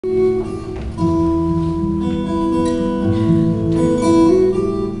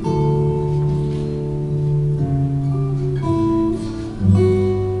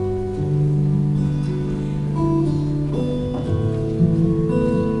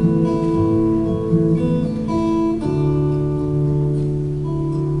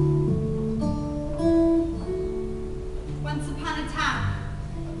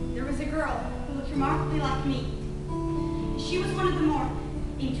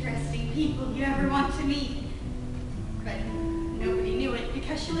people you ever want to meet. But nobody knew it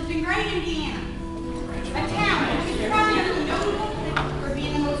because she lived in Graizer, Indiana. A town that was primarily notable for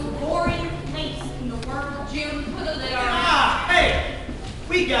being the most boring place in the world. June, put a lid on. Ah, hey!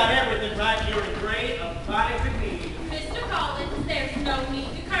 We got everything right here in Gray of private need. Mr. Collins, there's no need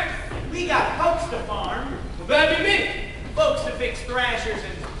to curse. We got folks to farm. Well, that'd be me. Folks to fix thrashers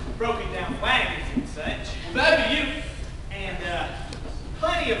and broken down wagons and such. Well, that'd be you. And,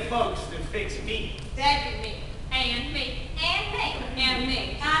 plenty of folks to fix feet. That'd be me. And me. And me. And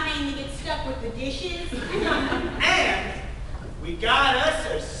me. I mainly get stuck with the dishes. And we got us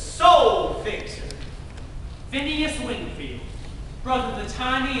a soul fixer. Phineas Wingfeild, brother of the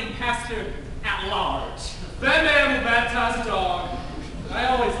tiny and pastor at large. That man will baptize a dog. I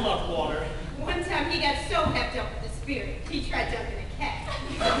always loved water. One time he got so hepped up with the spirit, he tried dumping a cat.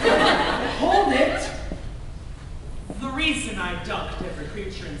 Hold it! The reason I dunked every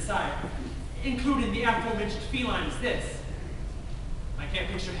creature in sight, including the aforementioned feline, is this. I can't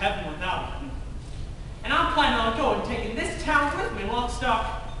picture heaven without it. And I'm planning on going, taking this town with me, lock,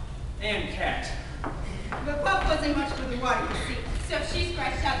 stock, and cat. But Puff wasn't much for the water, you see, so she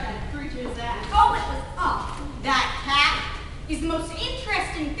scratched out that creature's ass. Oh, it was up. That cat is the most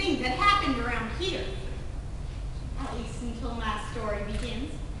interesting thing that happened around here. At least until my story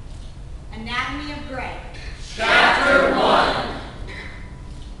begins. Anatomy of Grey. Chapter 1.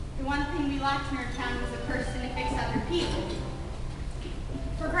 The one thing we lacked in our town was a person to fix other people.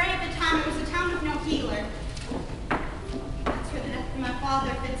 For Grey at the time, it was a town with no healer. That's where the death of my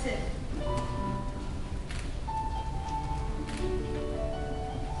father fits in.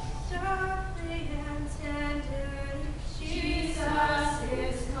 Softly and tenderly, Jesus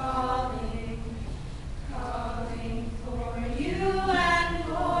is calling, calling for you and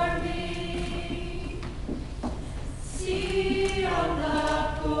for me. See on the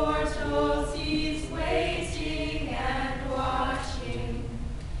portals, he's waiting and watching,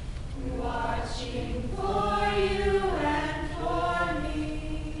 watching for you and for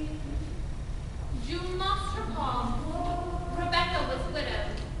me. June lost her pa. Rebekah was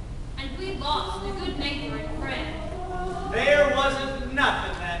widowed. And we lost a good neighbor and friend. There wasn't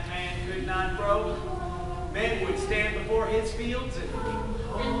nothing that man could not broke. Men would stand before his fields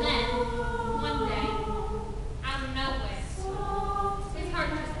and then, one day, out of nowhere, his heart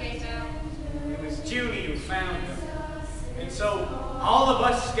just gave out. it was Judy who found him. And so all of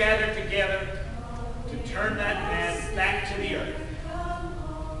us gathered together to turn that man back to the earth.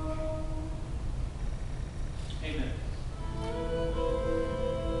 Amen.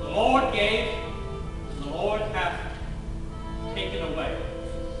 The Lord gave, and the Lord hath taken away.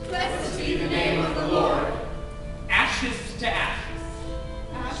 Blessed be the name of the Lord. Ashes to ashes,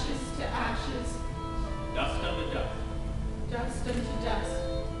 Ashes to ashes, dust unto dust. dust unto dust.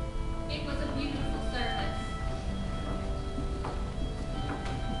 It was a beautiful service.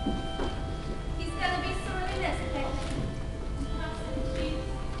 He's gonna be sorely missed,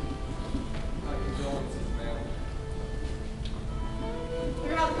 My condolences, ma'am.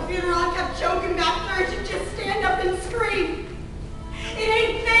 Throughout the funeral, I kept choking back urge to just stand up and scream. It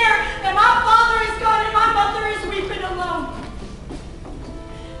ain't fair that my father is gone and my mother is weeping alone.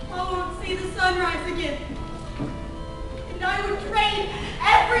 I won't see the sunrise again. And I would trade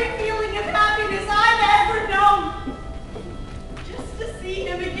every feeling of happiness I've ever known just to see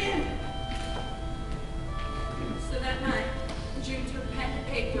him again. So that night, June took pen and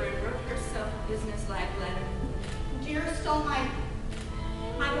paper and wrote herself a businesslike letter. Dearest Almighty,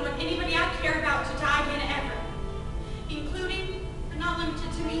 I don't want anybody I care about to die again ever, including, but not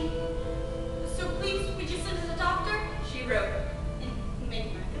limited to me. So please, would you send us a doctor? She wrote, And maybe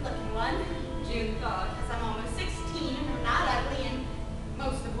a good-looking one, June thought, because I'm almost 16 and I'm not ugly, and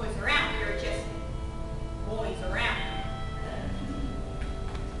most of the boys around here are just boys around.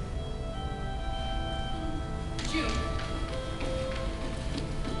 June.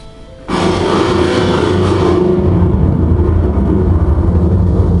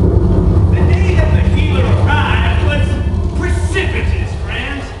 The day that the healer arrived was precipitous,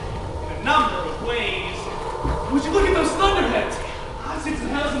 friends, in a number of ways. Would you look at those thunderheads? 6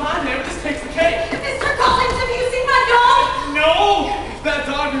 pounds of mine there, this takes the cake. Mr. Collins, have you seen my dog? No! If that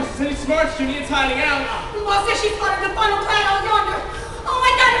dog is any smart, Judy, it's hiding out. Well, says she's spotted the funnel clad out yonder. Oh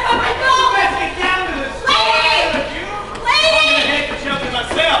my God, if my dog! Let's get down to this. Lady! I'm Lady! gonna head to shelter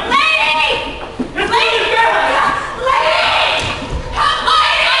myself. Lady! Lady! Lady! Help,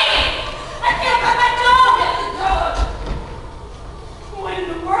 lady! I can't find my dog! What in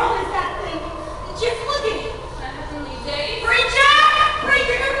the world is that thing? Just look at it. Heavenly days. Preacher!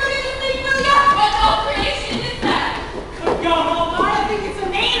 Preacher, you're good at anything, will ya? What all creation is that? Good God, Almighty, I think it's a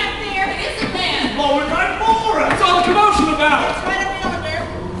man up there.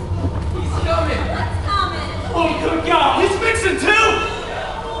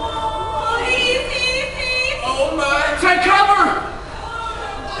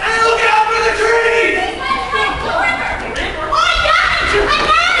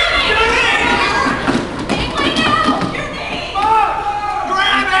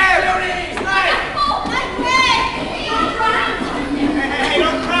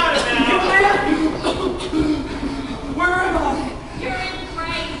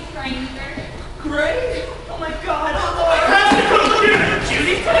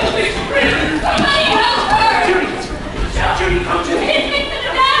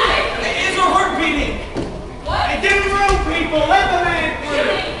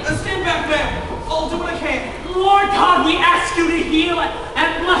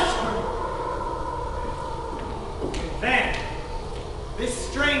 this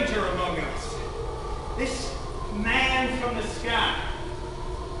stranger among us, this man from the sky,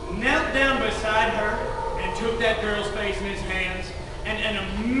 knelt down beside her and took that girl's face in his hands, and an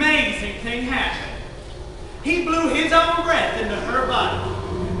amazing thing happened. He blew his own breath into her body,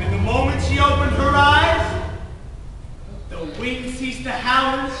 and the moment she opened her eyes, the wind ceased to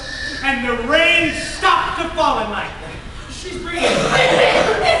howl, and the rain stopped to falling like that. She's breathing.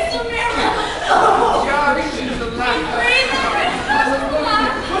 It's a miracle! She's alive.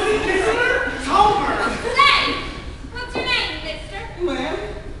 Was it Chandler? It's over. Say, what's your name, mister? Ma'am,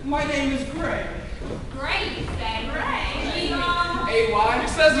 my name is Gray. Gray, you say? Gray. A.Y. He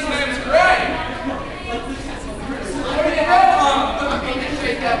says his name's Gray. Where do you go?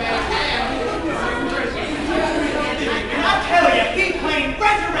 Shake that man's hand. And I tell you, he plain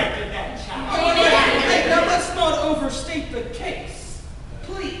resurrected that child. Now let's not overstate the case.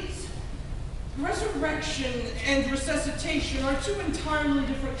 Please. Resurrection and resuscitation are two entirely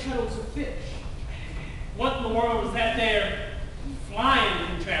different kettles of fish. What in the world was that there flying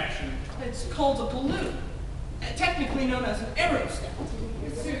contraption? It's called a balloon, technically known as an aerostat.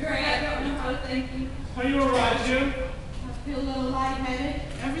 Mr. Gray, I don't know how to thank you. Are you alright, June? I feel a little lightheaded.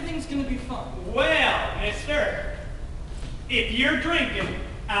 Everything's gonna be fine. Well, mister, if you're drinking,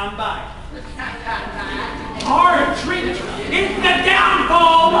 I'm buying. Hard drink is the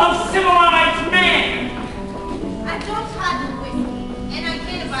downfall of civilized man! I don't tolerate whiskey, and I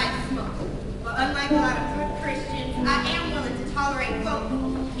can't abide smoke. But unlike a lot of good Christians, I am willing to tolerate both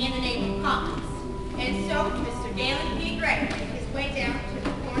in the name of promise. And so, Mr. Galen P. Gray made his way down to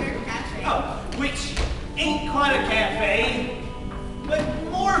the corner cafe. Oh, which ain't quite a cafe, but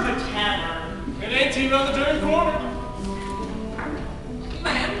more of a tavern. It ain't even on the darn corner.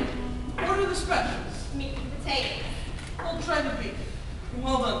 Ma'am, order the specials. Meat and potatoes. I'll try the beef.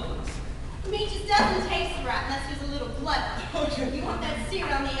 Well done, please. Meat just doesn't taste right unless there's a little blood on it. Okay. You want that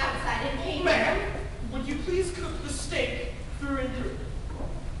seared on the outside and painted. Ma'am, would you please cook the steak through and through?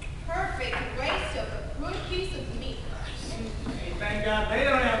 Perfect waste of a good piece of meat. Hey, thank God they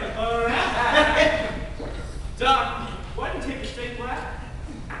don't have the phone. Doc, why didn't you take the steak black?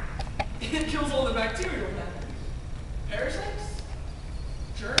 It kills all the bacteria in that. Parasites?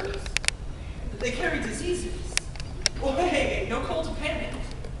 Germs? They carry diseases. Oh, hey, no call to panic.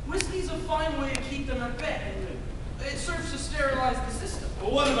 Whiskey's a fine way to keep them at bay. It serves to sterilize the system.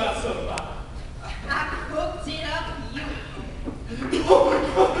 Well, what about soda pop? I cooked it up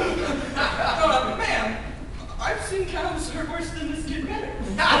beautiful. Ma'am, I've seen cows serve worse than this get better.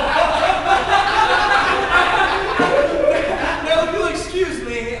 Now, if you'll excuse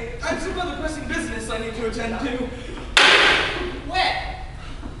me, I have some other pressing business I need to attend to. Where?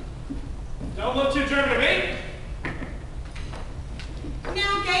 Don't look too German to me.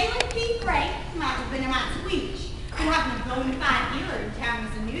 Now, Galen P. Gray might have been a mite Swedish, but having a bona fide healer in town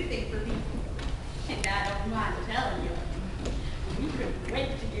was a new thing for people. And I don't mind telling you, you couldn't wait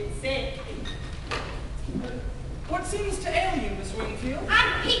to get sick. What seems to ail you, Miss Wingfeild?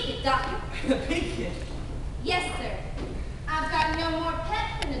 I'm peaked, Doctor. Peaking. Yes, sir. I've got no more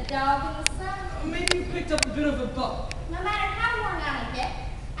pet than a dog in the sun. Maybe you picked up a bit of a bug. No matter how worn out I get,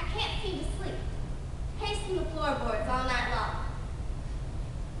 I can't seem to sleep. Pacing the floorboards all night long.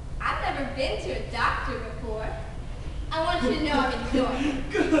 I've never been to a doctor before. I want you to know I'm enjoying.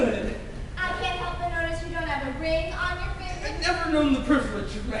 Good. I can't help but notice you don't have a ring on your I've finger. never known the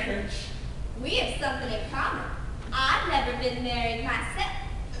privilege of marriage. We have something in common. I've never been married myself.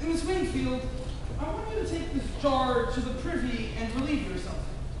 Miss Wingfeild, I want you to take this jar to the privy and relieve yourself.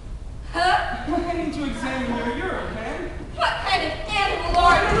 Huh? I need to examine your urine, ma'am. What kind of animal No,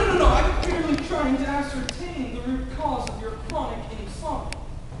 are you? no. I'm merely trying to ascertain the root cause of your chronic insomnia.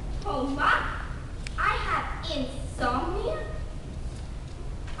 Oh my! I have insomnia?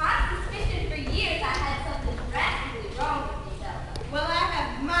 I've suspicioned for years I had something drastically wrong with me, Belva. Well, I have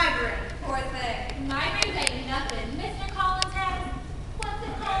migraine. Poor thing. Migraines ain't nothing. Mr. Collins has, what's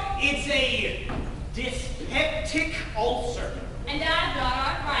it called? It's a dyspeptic ulcer. And I've got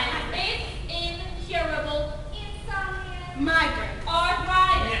arthritis. It's incurable. Insomnia. Migraine.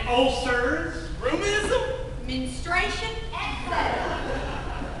 Arthritis. Ulcers. Rheumatism. Menstruation. Etc.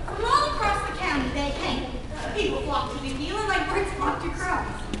 From all across the county, they came. People flocked to the healer like birds flock to crows.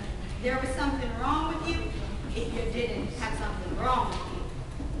 There was something wrong with you if you didn't have something wrong with you.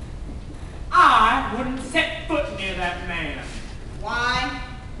 I wouldn't set foot near that man. Why?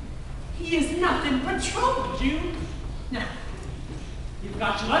 He is nothing but trouble, June. Now, you've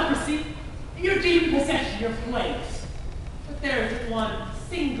got your leprosy, and your demon possession, your plagues. But there isn't one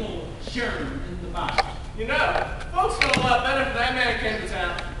single germ in the body. You know, folks felt a lot better if that man came to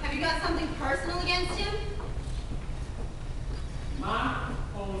town. Have you got something personal against him? My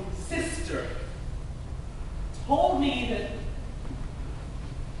told me that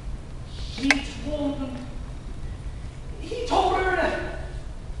he told her to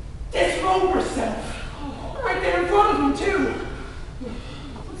disrobe herself. Right there in front of him, too.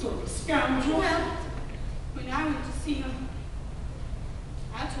 What sort of a scoundrel? Well, when I went to see him,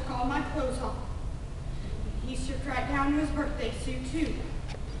 I took all my clothes off. He stripped right down to his birthday suit, too.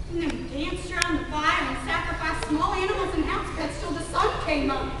 And then we danced around the fire and sacrificed small animals and house pets till the sun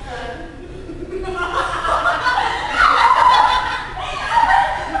came up.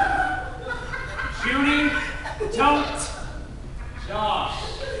 Judy, don't. Josh.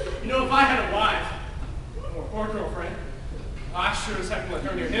 You know, if I had a wife, or girlfriend, I sure as heck wouldn't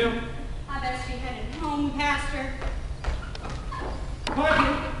let her near him. I bet she headed home, Pastor.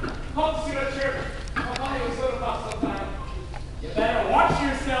 Maggie, hope to see you at church. I'll buy you a soda pop sometime. You better watch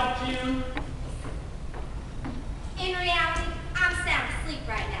yourself, June. In reality, I'm sound asleep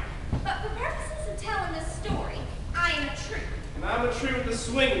right now. But for purposes of telling this story, I am a tree. And I'm a tree with the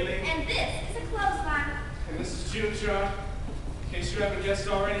swing, baby. And this is a clothesline. And this is June Shaw. In case you haven't guessed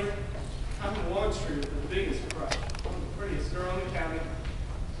already, I'm the one tree with the biggest crutch. I'm the prettiest girl in the county.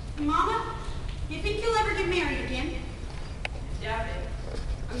 Mama, you think you'll ever get married again? Doubt it.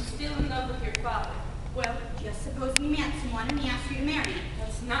 I'm still in love with your father. Well, just suppose we met someone and he asked you to marry him.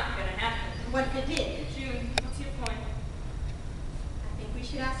 That's not gonna happen. What if it did? June, what's your point? I think we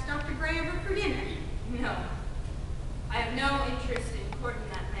should ask Dr. Gray over for dinner. No. I have no interest in courting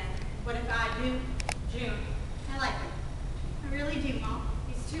that man. What if I do? June, I like him. I really do, Mom.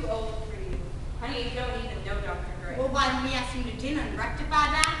 he's too old for you. Honey, you don't even know Dr. Gray. Well, why don't we ask him to dinner and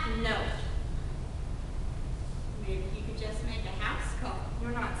rectify that? No. Maybe he could just make a house call.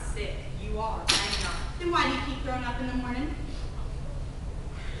 You're not sick. You are. I'm not. Then why do you keep throwing up in the morning?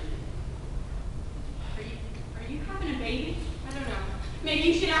 Are you having a baby? I don't know. Maybe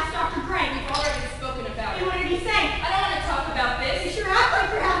you should ask Dr. Gray. We've already spoken about And it. what did he say? I don't want to talk about You this. sure act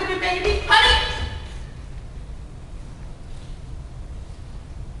like you're having a baby. Honey!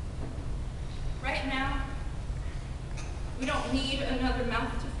 Right now, we don't need another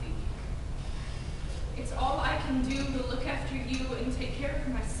mouth to feed. It's all I can do to look after you and take care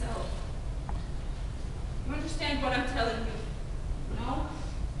of myself. You understand what I'm telling you? No?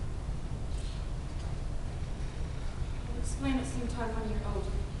 I'll explain it sometime when you're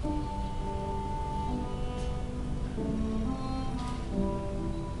older.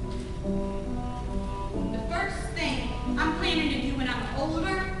 The first thing I'm planning to do when I'm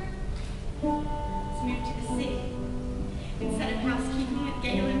older is move to the city. Instead of housekeeping with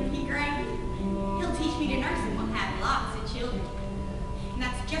Galen P. Gray, he'll teach me to nurse and we'll have lots of children. And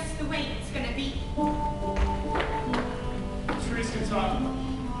that's just the way it's gonna be. Trees can talk.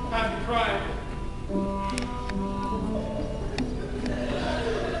 Have you crying.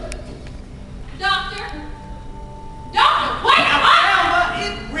 Doctor! Doctor, wait up! Belva,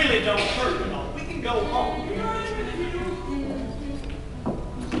 it really don't hurt at all. We can go home.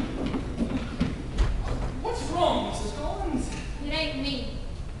 What's wrong, Mrs. Collins? It ain't me.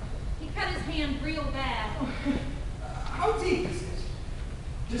 He cut his hand real bad. How deep is it?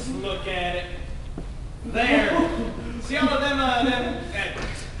 Just look at it. There. See all of them,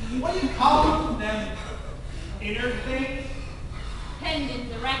 what do you call them? Them inner things?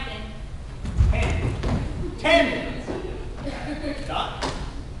 Tendons, I reckon. Tendons. Doc?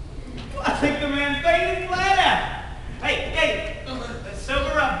 I think the man fainted flat out. Hey,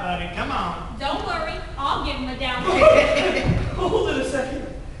 sober up, buddy. Come on. Don't worry, I'll give him a down payment. Hold it a second.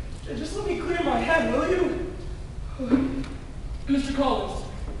 Just let me clear my head, will you? Mr. Collins,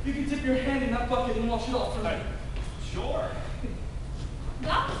 you can dip your hand in that bucket and wash it off for me. Sure.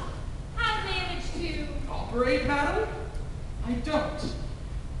 Doc, I managed to... Operate, madam? I don't.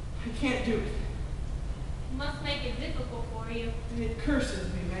 I can't do it. Must make it difficult for you. It curses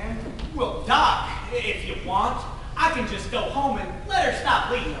me, man. Well, Doc, if you want, I can just go home and let her stop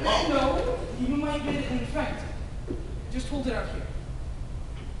bleeding alone. No, you might get it infected. Just hold it out here.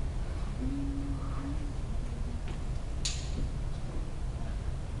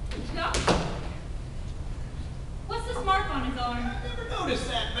 Doc, what's this mark on his arm? I never noticed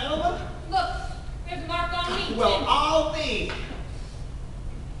that, Belva. Look, there's a mark on me, Well, too. I'll be.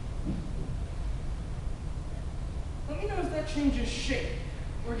 Let me know if that changes shape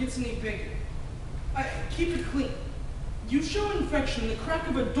or gets any bigger. Keep it clean. You show infection the crack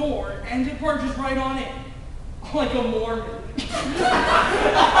of a door and it barges right on in. Like a Mormon. Good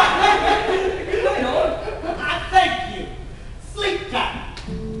night, all. I thank you. Sleep tight.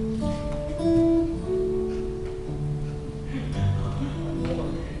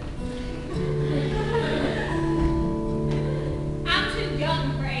 I'm too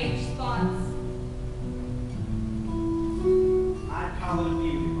young for age spots.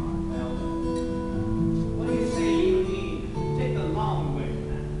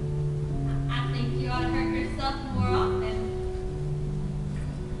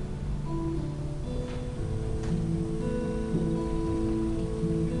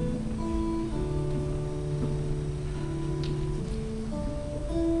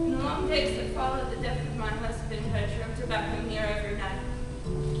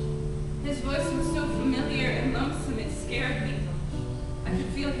 voice was so familiar and lonesome it scared me. I could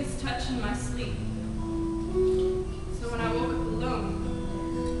feel his touch in my sleep. So when I woke up alone,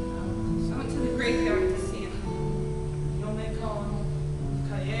 I went to the graveyard to see him. What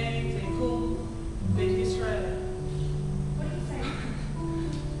did he say?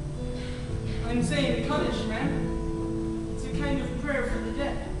 I'm saying Kaddish, man. It's a kind of prayer for the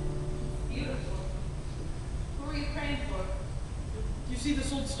dead. Beautiful. Who were you praying for? Do you see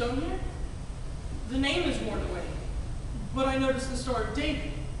this old stone here? The name is worn away, but I noticed the Star of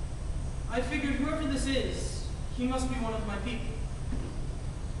David. I figured whoever this is, he must be one of my people.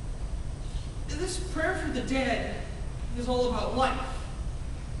 This prayer for the dead is all about life.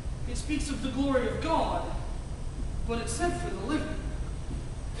 It speaks of the glory of God, but it's said for the living.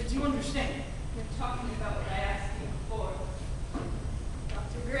 Do you understand? You're talking about what I asked you before.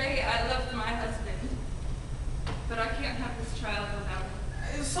 Dr. Gray, I loved my husband, but I can't have this child without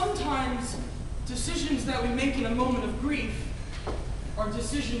him. Sometimes decisions that we make in a moment of grief are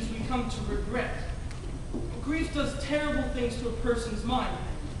decisions we come to regret. Grief does terrible things to a person's mind.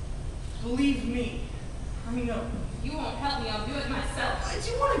 Believe me, I know. You won't help me, I'll do it myself.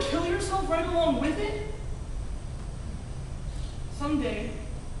 Do you want to kill yourself right along with it? Someday,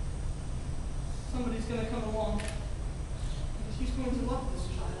 somebody's going to come along and he's going to love this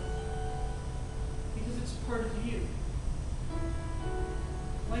child because it's part of you.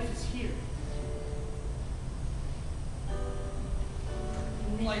 Life is here.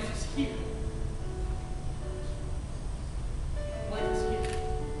 Life is here. Life is here.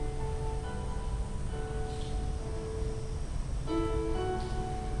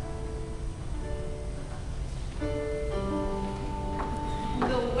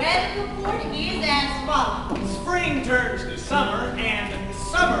 The weather report is as follows. Spring turns to summer, and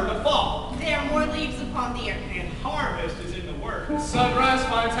summer to fall. There are more leaves upon the earth. And harvest is in the works. Sunrise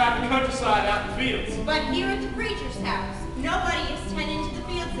finds happy countryside out in the fields. But here at the preacher's house, nobody is tending to the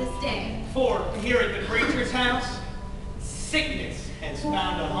fields this day. For here at the preacher's house, sickness has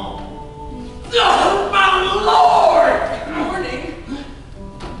found a home. Oh, my Lord! Morning.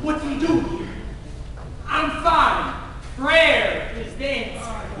 What do you do here? I'm fine. Prayer is this.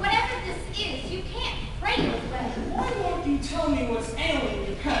 Whatever this is, you can't pray this way. Why won't you tell me what's ailing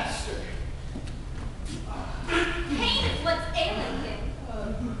you, Pastor? Pain is what's ailing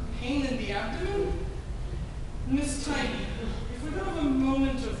him. Pain in the afternoon? Miss Tiny, if we could have a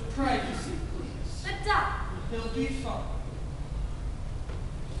moment of privacy, please. But Doc, He'll be fine.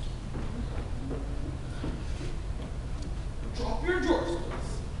 Drop your drawers,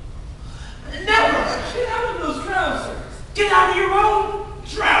 please. Never! Get out of those trousers! Get out of your own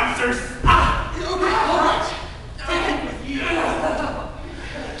trousers! Ah! Okay, all right. Take it with you.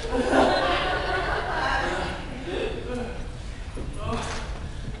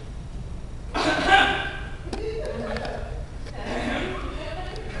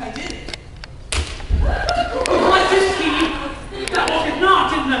 I did it. What is he that walketh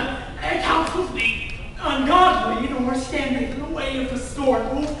not in the counsels of the ungodly, nor standeth in the way of the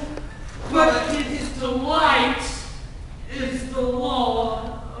scornful, but his delight is the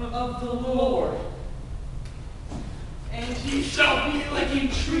law of the Lord. And he shall be like a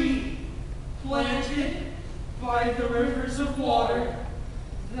tree planted by the rivers of water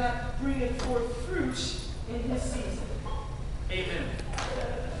that bringeth forth fruit in his season. Amen.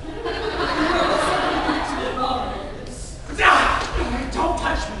 Don't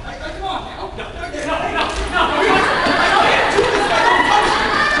touch me. Come on now. No.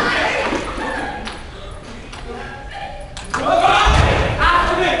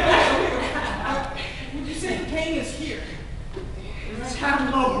 Would you say the pain is here?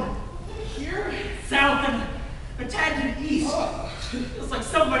 Down lower, Here? south, and a tad to the east. Feels like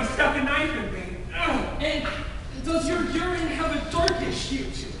somebody stuck a knife in me. And does your urine have a darkish hue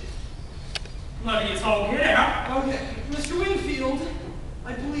to it? Bloody as all get out. Okay, Mr. Wingfeild,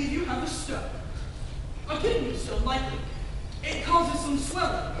 I believe you have a stone. A kidney stone, likely. It causes some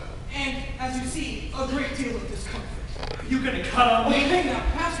swelling, and, as you see, a great deal of discomfort. Are you gonna cut on me? Okay, now,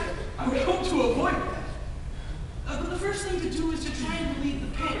 Pastor, I would hope to avoid that. But the first thing to do is to try and relieve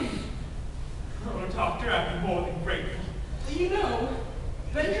the pain. Oh, doctor, I'd be more than grateful. You know,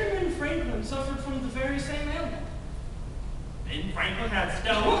 Benjamin Franklin suffered from the very same ailment. Ben Franklin had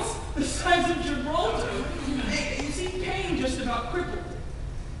stones. The size of Gibraltar. You see, pain just about crippled him.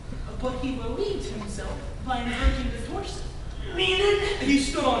 But he relieved himself by inverting the torso. Meaning? He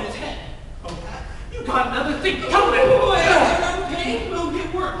stood on his head. Oh, you got another thing Oh, coming. the pain will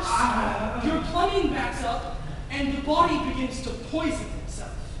get worse. Your plumbing backs up, and the body begins to poison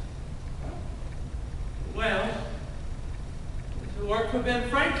itself. Well, if it weren't for Ben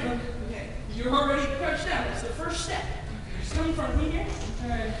Franklin, Okay, You're already crouched down. It's the first step. Just come in front of me here.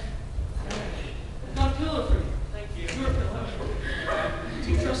 I've got a pillow for you. Thank you. Your pillow.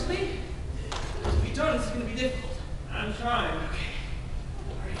 Do you trust me? Because if you don't, it's going to be difficult. I'm trying. Okay.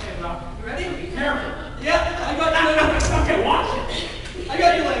 Okay, Doc. You ready? Be careful. Yeah, I got your leg. Okay, watch it. I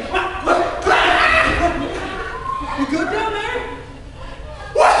got your leg. You good down there?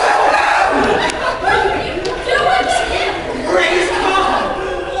 What are you doing to him? Praise God!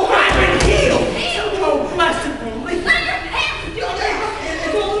 I've been healed! Oh, blessed Let holy. your hands do that!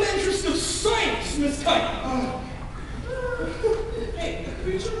 It's all in the interest of science, Miss Titan. Hey,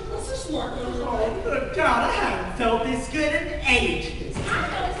 creature, what's this mark on your leg? Good God, I haven't felt this good in ages. I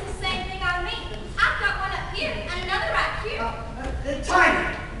noticed the same thing on me. I've got one up here and another right here.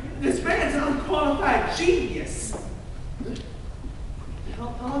 Titan, this man's an unqualified genius. How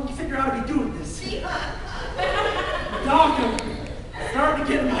long do you figure out to be doing this? Doc, I'm starting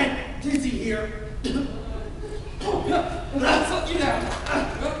to get my dizzy here. Let's let you down.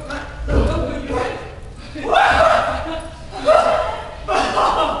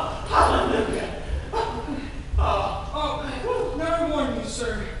 Hallelujah. Now I warn you,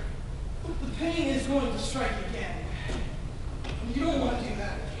 sir. The pain is going to strike again. You don't want to do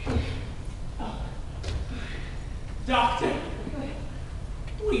that. Doctor,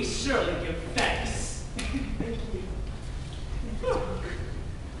 we surely give thanks. Thank you. Of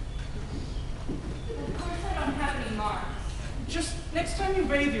course I don't have any marks. Just next time you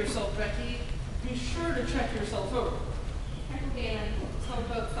bathe yourself, Becky, be sure to check yourself over. Galen, some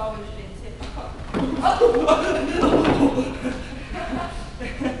folks always been typical.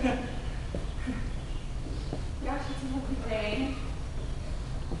 Gosh, it's a lovely day.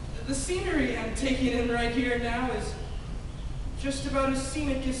 The scenery I'm taking in right here now is just about as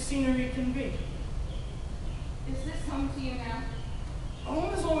scenic as scenery can be. Is this home to you now?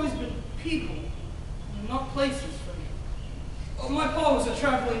 Home has always been people, and not places for me. Oh, my pa was a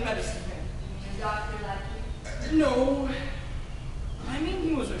traveling medicine man. You mean a doctor like you? No, I mean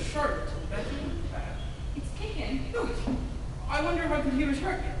he was a charlatan, Becky. It's kicking. I wonder if I could hear his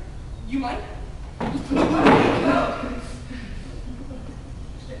heart yet. You might?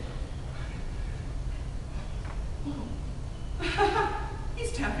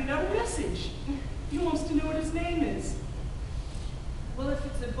 He's tapping out a message. He wants to know what his name is. Well, if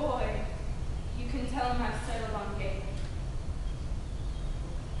it's a boy, you can tell him I've settled on Cagle.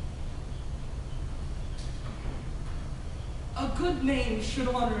 A good name should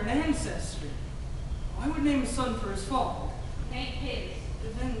honor an ancestry. I would name a son for his father. It ain't his.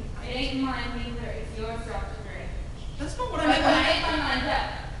 Then It ain't mine either. It's yours, Dr. Gray. that's not what I But meant. when I make my mind up,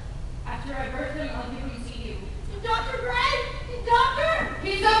 after I birth him, I'll give him to you. Dr. Gray! Doctor!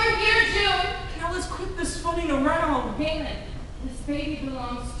 He's over here, June! Now let's quit this funning around. Galen, this baby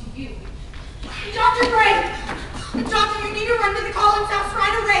belongs to you. Dr. Gray! Doctor, you need to run to the Collins house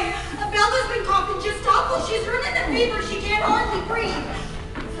right away. Belva's been coughing just awful. She's running the fever. She can't hardly breathe.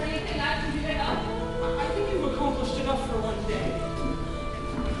 Is there anything I can do to help? I think you've accomplished enough for one day.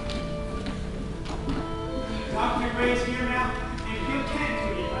 Dr. Gray's here now, and he'll tend to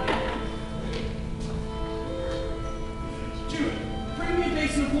you, buddy. Jude, bring me a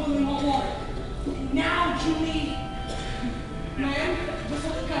basin of boiling hot water. Now, Julie. Ma'am, just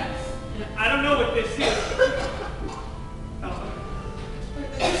let it guys. I don't know what this is.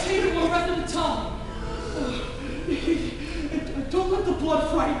 Just take it one breath at a time. Don't let the blood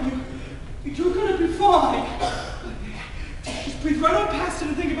frighten you. You're gonna be fine. Just breathe right on past it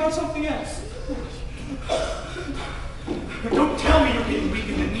and think about something else. Don't tell me you're getting weak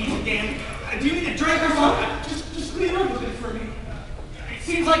in the knees again. Do you need a drink or something? Just clean up a bit for me. It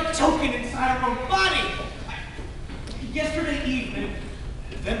seems like choking inside her own body. Yesterday evening,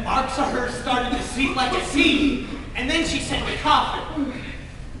 the marks of her started to seep like a seed, and then she said to coughing.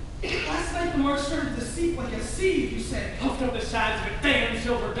 Last night the marks started to seep like a seed, you said. Puffed up the sides of a damn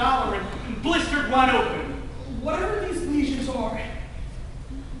silver dollar and blistered wide open. Whatever these lesions are,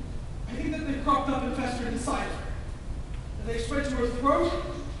 I think that they've cropped up and festered inside of her. They spread to her throat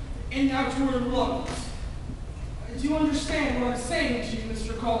and now to her lungs. Do you understand what I'm saying to you,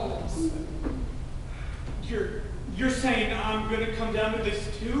 Mr. Collins? You're saying I'm gonna come down with this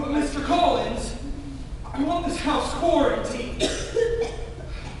too? Mr. Collins, I want this house quarantined.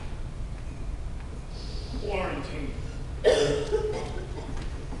 Quarantine.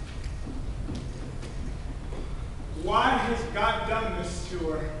 Why has God done this to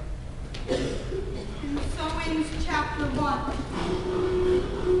her? And so ends chapter 1.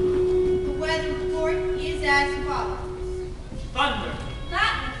 The weather report is as follows. Thunder.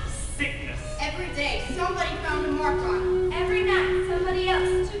 Lightning. Sickness. Every day, somebody found a mark on it. Every night, somebody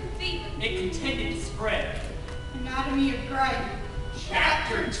else took a fever. It can pray. Anatomy of Graizer.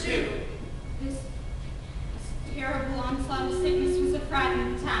 Chapter 2. This terrible onslaught of sickness was a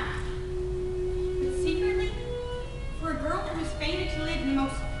frightening time. But secretly, for a girl that was fated to live in the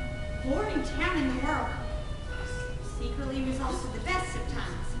most boring town in the world, secretly was also the best of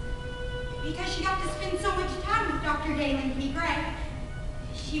times. Because she got to spend so much time with Dr. Galen P. Gray.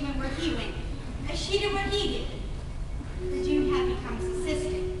 She went where he went. She did what he did. The June had become his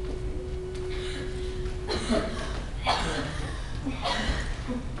assistant.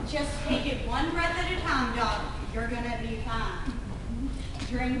 Just take it one breath at a time, dog. You're gonna be fine.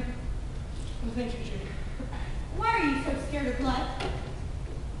 Drink. Well, thank you, Jane. Why are you so scared of blood?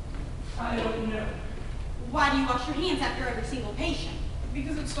 I don't know. Why do you wash your hands after every single patient?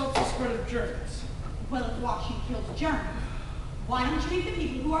 Because it stops the spread of germs. Well, if washing kills germs, why don't you make the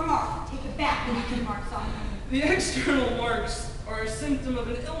people who are marked take a bath and leave the marks on them? The external marks are a symptom of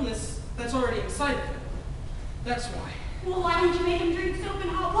an illness that's already inside of them. That's why. Well, why don't you make them drink soap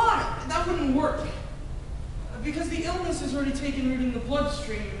and hot water? That wouldn't work. Because the illness has already taken root in the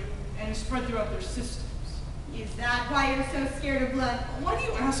bloodstream and spread throughout their systems. Is that why you're so scared of blood? Why do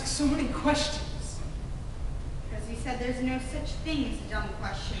you ask so many questions? Because you said there's no such thing as a dumb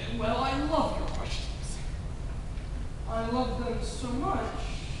question. Well, I love your questions. I love them so much,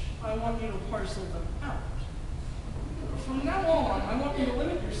 I want you to parcel them out. From now on, I want you to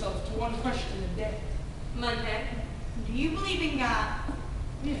limit yourself to one question a day. Monday. Do you believe in God?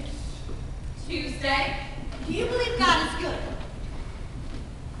 Yes. Tuesday. Do you believe God is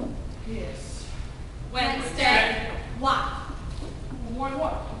good? Yes. Wednesday. Why? Why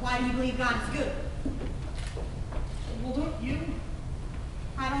what? Why do you believe God is good? Well, don't you?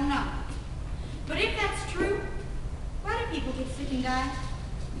 I don't know. But if that's true, why do people get sick and die?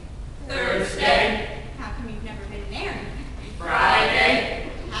 Thursday. How come you've never been married? Friday.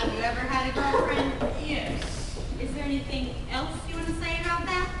 Have you ever had a girlfriend? Yes. Is there anything else you want to say about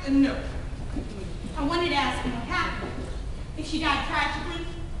that? No. I wanted to ask him what happened. If she died tragically,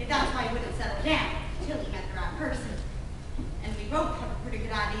 if that's why he wouldn't settle down until he met the right person. And we both have a pretty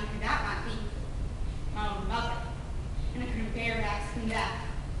good idea who that might be. My own mother. And I couldn't bear to ask him that.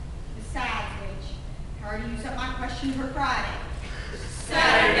 Besides which, I already used up my question for Friday.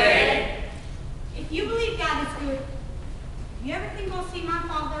 Saturday. If you believe God is good, do you ever think I'll see my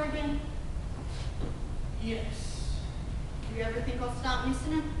father again? Yes. Do you ever think I'll stop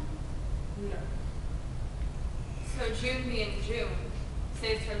missing him? No. So June being June,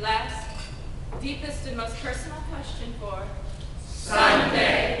 saves her last, deepest and most personal question for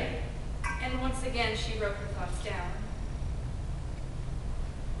Sunday. And once again, she wrote her thoughts down.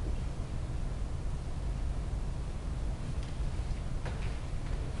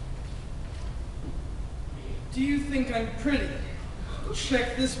 Do you think I'm pretty?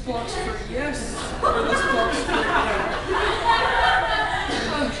 Check this box for yes, or this box for no.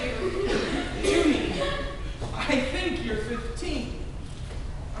 Oh, June. Junie, I think you're 15.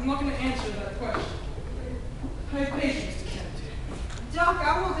 I'm not going to answer that question. I have patience to tend to. Doc,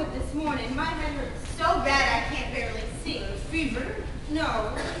 I woke up this morning. My head hurts so bad I can't barely see. Fever?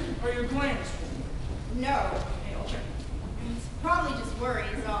 No. Are your glands full? No. Hey, I'll check. It's probably just worry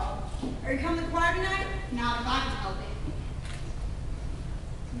is all. Are you coming to the choir tonight? Not if I can help it.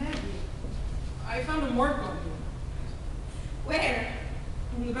 Maggie, I found a mark on you. Where?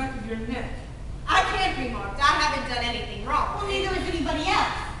 On the back of your neck. I can't be marked. I haven't done anything wrong. Well, neither has anybody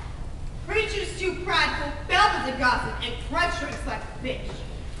else. Preacher's too prideful, Belva's a gossip, and Crutch drinks like a bitch.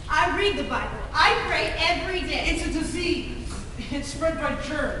 I read the Bible. I pray every day. It's a disease. It's spread by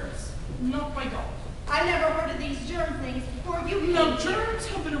germs, not by God. I never heard of these germ things before you came Now, here. germs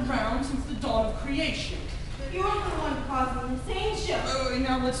have been around since the dawn of creation. You're the one causing the same shit.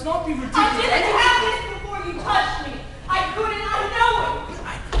 Now, let's not be ridiculous. I didn't have this before you touched me. I couldn't. I know it.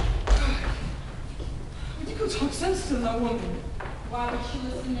 Would you go talk sense to that woman? Why would she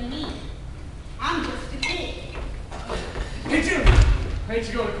listen to me? I'm just a kid. Hey, Jim. Ready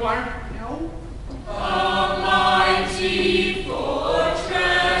to go to the choir? No. A mighty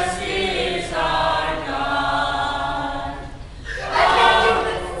fortress is our God. I can't do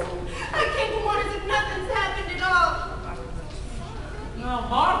this. I can't go on as if nothing's happened at all. Well,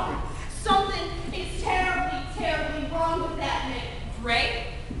 hardly. Something is terribly, terribly wrong with that man. Ray?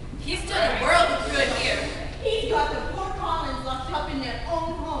 He's done a world of good here. He's got the poor Collins locked up in their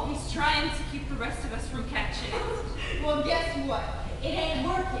own home. He's trying to keep the rest of us from catching it. Well, guess what? It ain't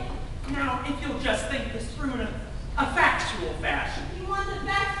working. Now, if you'll just think this through in a factual fashion. You want the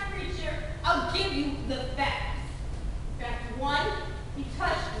facts, preacher? I'll give you the facts. Fact 1, he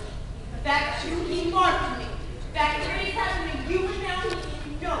touched me. Fact 2, he marked me. Fact 3 is happening. You were down here,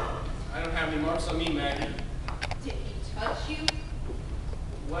 you know. I don't have have any marks on me, Maggie. Did he touch you?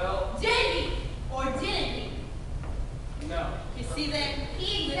 Well, Did he? Or didn't he? no. You see that?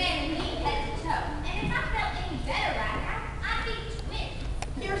 He examined me head to toe. And if I felt any better right now, I'd be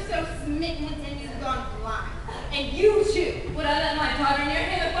twins. You're so smitten with him you've gone blind. And you too. Would I let my daughter near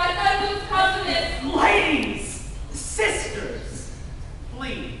him if I thought it was cause of this? Ladies, sisters,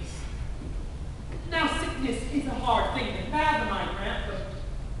 please. Now, sickness is a hard thing to fathom, I grant, but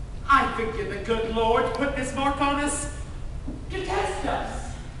I figure the good Lord put this mark on us to test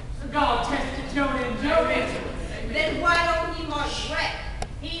us. God tested Jonah and Jonah. Then why don't he mark red?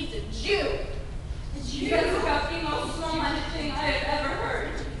 He's a Jew. That's about the most small-minded thing I have ever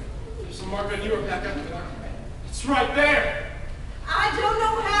heard. There's some mark on you, Rebekah. It's right there. I don't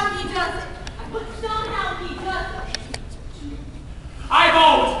know how he does it, but somehow he does it. I've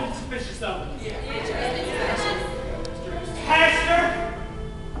always been suspicious of him. Pastor,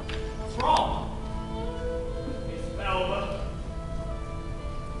 what's wrong? It's Belva.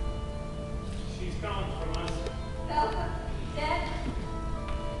 She's gone from us. Belva, dead.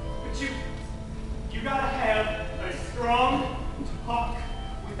 But you gotta have a strong talk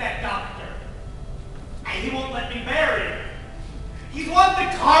with that doctor. He won't let me bury her. He's wanting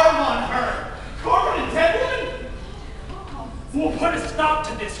to carve on her. Carving a dead woman? We'll put a stop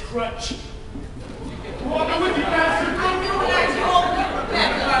to this, Crutch. Walking with you, bastard! I knew what I told you,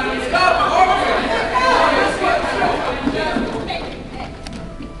 Rebekah.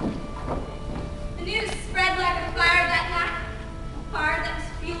 The news spread like a fire that night. A fire that was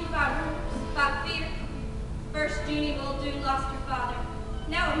fueled by rumors, by fear. First, Junie Muldoon lost her father.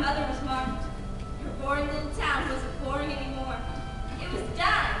 Now her mother was marked. Her boring little town wasn't boring anymore. It was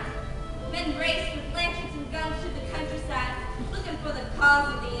dying. Men raced with lanterns and guns to the countryside, looking for the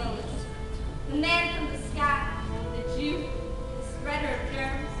cause of the illness. The man from the sky, the Jew, the spreader of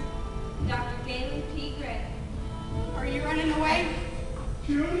germs, Dr. Galen P. Graizer. Are you running away?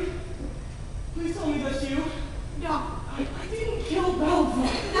 June? Please tell me that's you. No, I didn't kill Belva.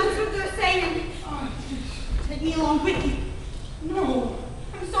 that's what they're saying. Take me along with you. No.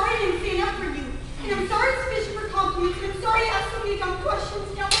 I'm sorry I didn't stand up for you. And I'm sorry to fish for compliments, and I'm sorry to ask so many dumb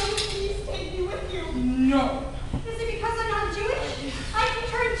questions. Now will you please take me with you? No. Is it because I'm not Jewish? I can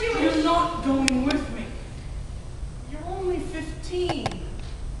turn Jewish. You're not going with me. You're only 15.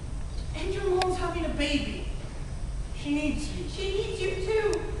 And your mom's having a baby. She needs you. She needs you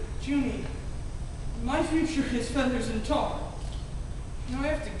too. Junie, my future is feathers and tar. Now I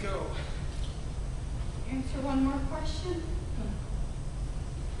have to go. Answer one more question.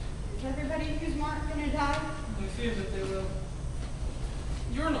 Is everybody who's marked gonna die? I fear that they will.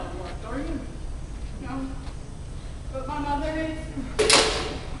 You're not marked, are you? No. But my mother is.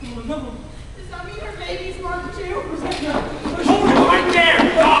 Oh, no. Does that mean her baby's marked too? Hold it right there,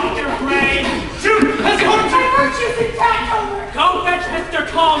 Dr. Gray! Shoot! Let's go! My virtue's intact, Homer! Go fetch Mr.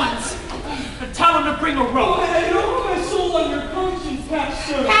 Collins and tell him to bring a rope. I don't put my soul on your conscience,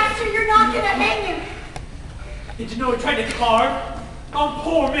 Pastor. Pastor, you're not gonna hang him! Did you know he tried to carve on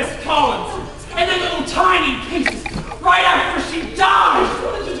poor Miss Collins? And then little tiny pieces right after she died! I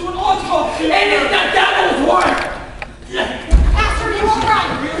wanted to do an autopsy. And it's the devil's work! Pastor, you won't run!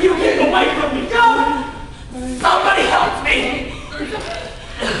 You get away from me! Go! Somebody help me!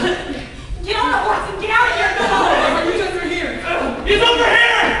 Get on the horse and get out of here! Go! He's over here. He's over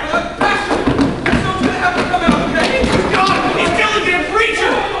here! Pastor, someone's gonna have to come out, okay? He's gone! He's killing the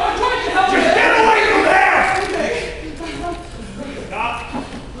preacher! I'm trying to help Just you. get away from there! Okay. Doc,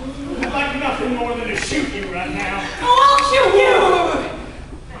 I'd like nothing more than to shoot you right now. Oh, I'll shoot you!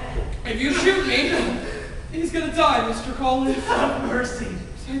 If you shoot me, he's gonna die, Mr. Collins. Have mercy.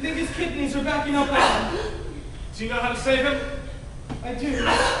 I think his kidneys are backing up on him. Do you know how to save him? I do.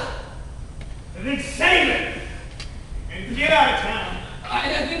 And then save him! And get out of town.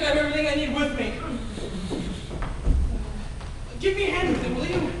 I think I have everything I need with me. Give me a hand with it, will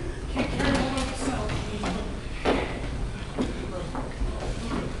you? Can't carry it all by myself.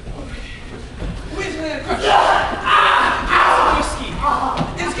 Where's my crutch? Whiskey.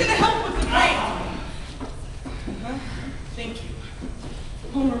 It's gonna help with the pain. Huh? Thank you.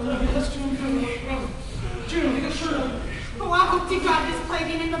 Homer, let me get this to him. June, get a shirt on. Oh, I hope to God this plague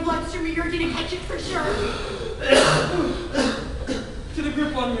ain't in the bloodstream or you're gonna catch it for sure. Get a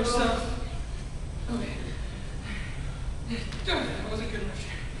grip on yourself. Okay. That wasn't good enough.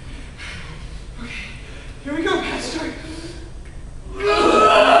 Okay. Here we go, Pastor.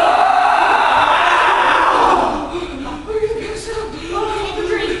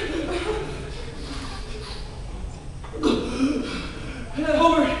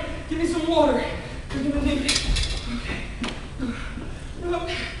 Homer, give me some water. You're gonna need it.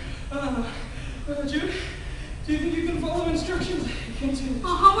 Okay. Jude, do you think you can follow instructions?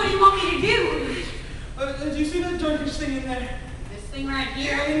 What do you want me to do? Do you see that darkish thing in there? This thing right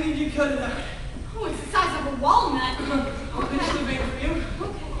here? Yeah, I need you to cut it out. Oh, it's the size of a walnut. I'll pinch the vein for you.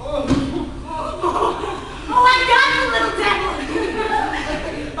 Okay. Oh. Oh, I got you, little devil!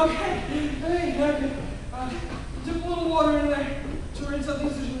 Okay. Hey, okay. Dip a little water in there to rinse out the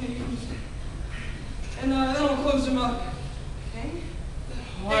incision needles. And then I'll close them up. Okay?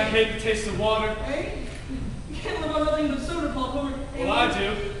 Oh, I hate the taste of water. Hey? You can't live on nothing but soda pop over. Hey, Well, I do.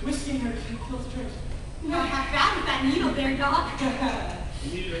 Whiskey here kills the tricks. Not half bad with that needle there, Doc.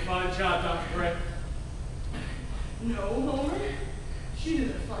 You needed a fine job, Dr. Gray. No, Homer. She did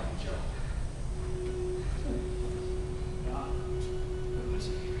a fine job.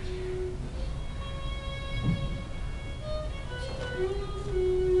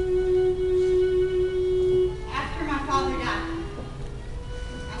 After my father died,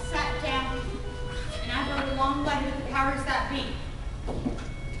 I sat down and I wrote a long letter to the powers that be.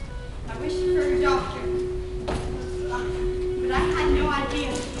 I wished for a doctor, but I had no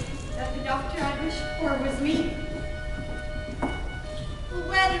idea that the doctor I wished for was me. The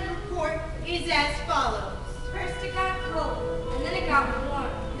weather report is as follows. First it got cold, and then it got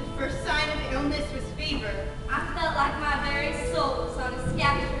warm. The first sign of illness was fever. I felt like my very soul was on a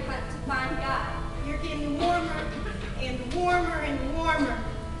scavenger hunt to find God. You're getting warmer and warmer and warmer.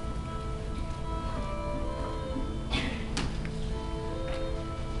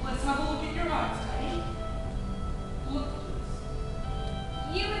 Let's have a look at your eyes, Tiny. Look,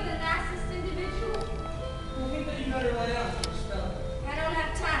 please. You are the nicest individual. I think that you better lay down for a spell. I don't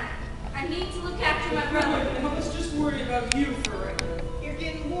have time. I need to look after my brother. Now let's just worry about you for right now. You're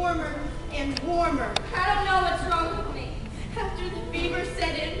getting warmer and warmer. I don't know what's wrong with me. After the fever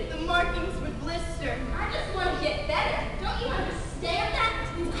set in, the markings would blister. I just want to get better. Don't you understand that?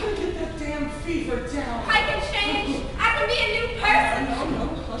 You've got to get that damn fever down. I can change. I can be a new person. No,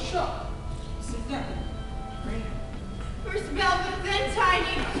 hush up. Sit down. Right now. First Belva, then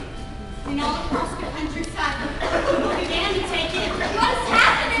Tiny, and all across the countryside, people began to take it. What's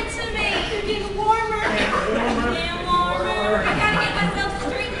happening to me? You're getting warmer and warmer. I gotta get myself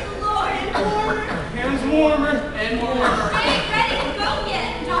straight to the Lord. And warmer. Hands warmer and warmer. I ain't ready to go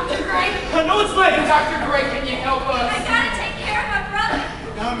yet. Dr. Gray, I know it's late. Dr. Gray, can you help I us? gotta take care of my brother.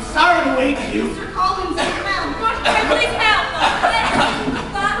 I'm sorry to wait you. Mr. Collins, come out. Dr. Gray, please help.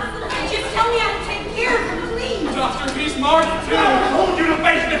 Just tell me how to take care of him, please. Doctor, he's marked too. I told you to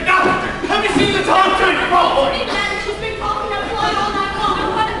face the doctor. Have you seen the doctor? She's been coughing up blood all night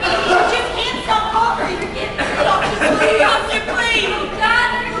long. You just can't stop coughing. You're getting Doctor, please. Oh, God,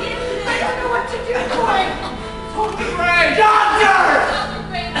 forgive me. I don't know what to do for him. Dr. Gray! Doctor! Dr.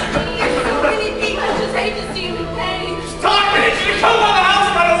 Gray, please. There's so many people. I just hate to see him in pain. Doc, I need you to come out of the house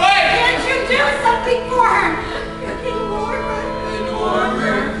right away! Can't you do something for her? You're getting warmer. And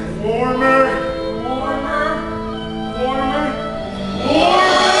warmer. Warmer. Warmer. Warmer.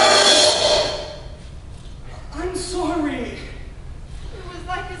 Warmer. I'm sorry. It was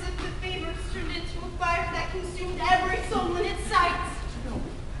like as if the fever turned into a fire that consumed every soul in its sight.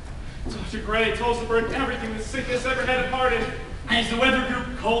 Dr. Gray told us to burn everything the sickness ever had imparted. As the weather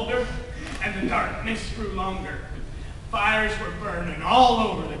grew colder and the darkness grew longer, fires were burning all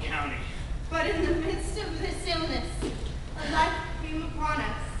over the county. But in the midst of this illness, a light came upon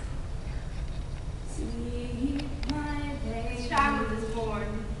us. Sleep, my baby. A child was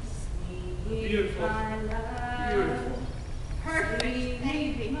born. Beautiful. Beautiful. Perfect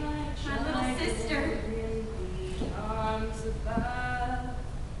baby. My little sister.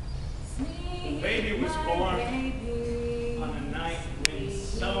 The baby was born on a night when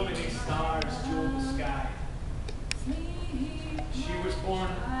so many stars jeweled the sky. She was born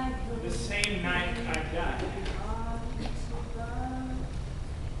the same night I died.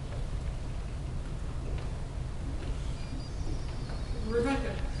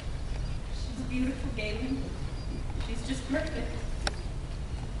 Rebekah. She's beautiful, Galen. She's just perfect.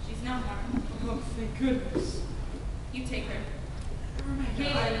 She's not harmed. Oh, thank goodness. You take her. Rebekah.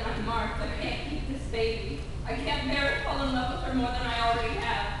 Galen, I'm marked. I can't keep this baby. I can't bear to fall in love with her more than I already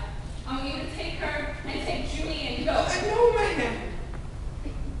have. I want you to take her and take Julie and go. No, man.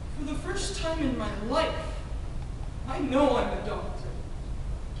 For the first time in my life, I know I'm a doctor.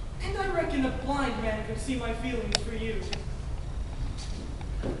 And I reckon a blind man could see my feelings for you.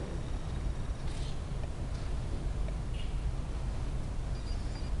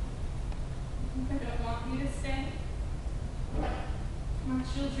 I don't want you to stay. My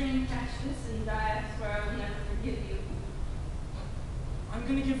children catch this and die. I swear I will never forgive you. I'm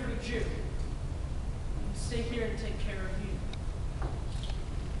gonna give her to Jude. And stay here and take care of you.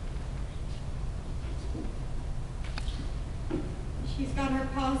 She's got her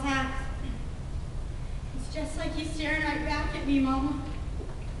paws out. It's just like he's staring right back at me, Mama.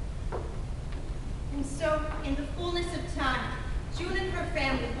 And so, in the fullness of time, June and her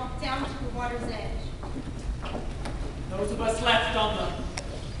family walked down to the water's edge. Those of us left on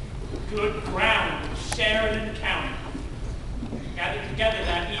the good ground of Sheridan County gathered together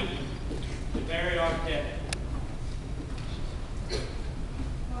that evening to bury our dead.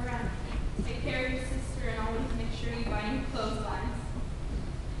 All right. Take care of your sister and always make sure you buy new clotheslines.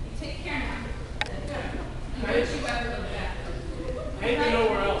 You take care now. And don't you ever look back. I ain't been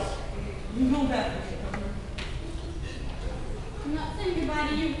nowhere else. You know that. I'm not saying goodbye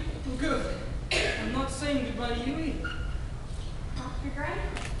to you. Good. I'm not saying goodbye to you either. Dr. Gray?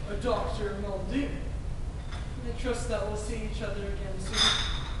 A Dr. Muldoon. I trust that we'll see each other again soon.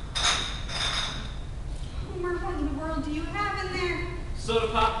 Homer, what in the world do you have in there? Soda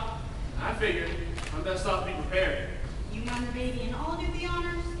pop. I figured I'm best off being prepared. You mind the baby and I'll do the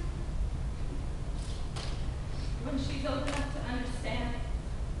honors? When she's old enough to understand,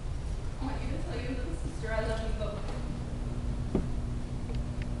 I want you to tell your little sister I love you both.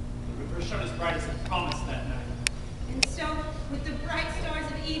 The river shone as bright as it promised that night. And so, with the bright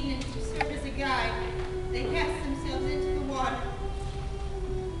stars of evening to serve as a guide, they cast themselves into the water.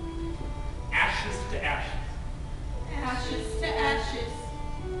 Ashes to ashes. Ashes to ashes.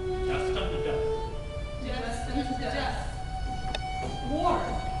 Dust unto dust. Dust unto dust.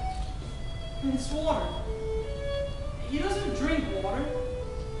 Water. It's water. He doesn't drink water.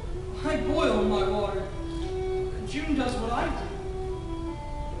 I boil my water. June does what I do.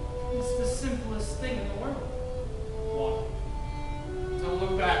 It's the simplest thing in the world. Water. Don't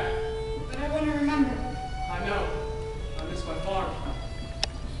look back. But I want to remember. I know. I miss my farm.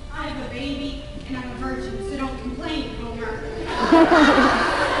 I have a baby, and I'm a virgin, so don't complain, Homer.